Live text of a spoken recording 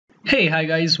Hey, hi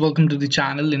guys, welcome to the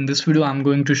channel. In this video, I'm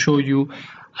going to show you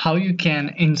how you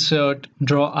can insert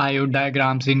drawio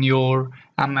diagrams in your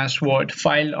MS Word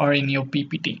file or in your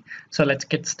PPT. So let's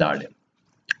get started.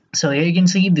 So here you can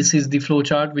see this is the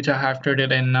flowchart which I have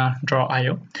created in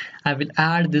drawio. I will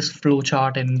add this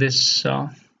flowchart in this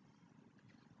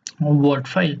Word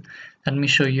file. Let me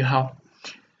show you how.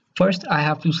 First, I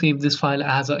have to save this file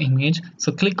as an image.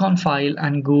 So click on File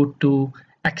and go to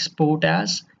Export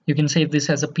As. You can save this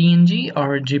as a PNG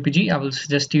or a JPG. I will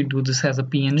suggest you do this as a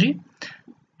PNG.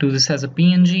 Do this as a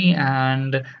PNG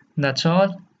and that's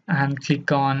all. And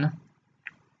click on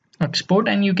Export,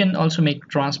 and you can also make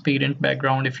transparent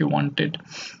background if you wanted.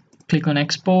 Click on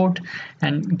Export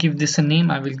and give this a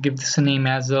name. I will give this a name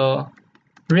as a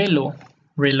Relo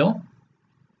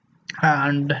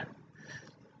and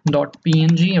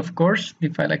 .png, of course, the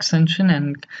file extension,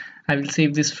 and I will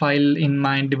save this file in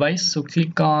my device. So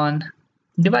click on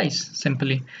device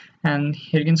simply, and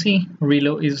here you can see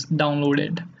Relo is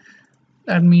downloaded.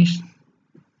 Let me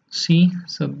see.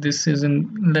 So this is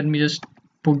in, let me just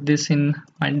put this in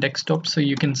my desktop so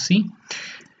you can see.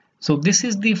 So this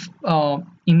is the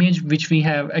image which we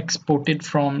have exported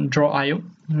from drawio.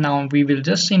 Now we will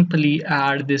just simply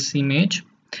add this image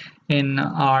in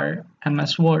our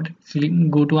MS Word.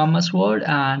 Go to MS Word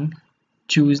and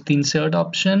choose the insert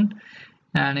option,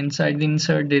 and inside the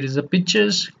insert there is a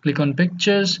pictures. Click on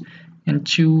pictures and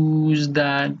choose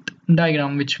that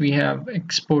diagram which we have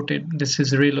exported. This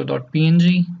is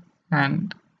relo.png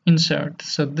and insert.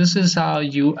 So this is how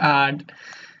you add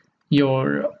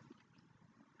your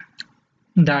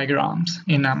diagrams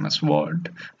in MS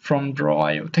Word from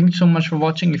drawio. Thank you so much for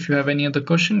watching. If you have any other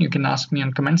question, you can ask me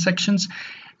on comment sections,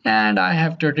 and I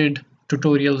have created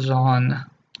tutorials on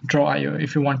drawio.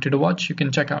 If you wanted to watch, you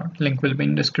can check out. Link will be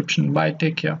in description. Bye,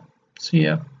 take care, see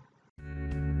ya.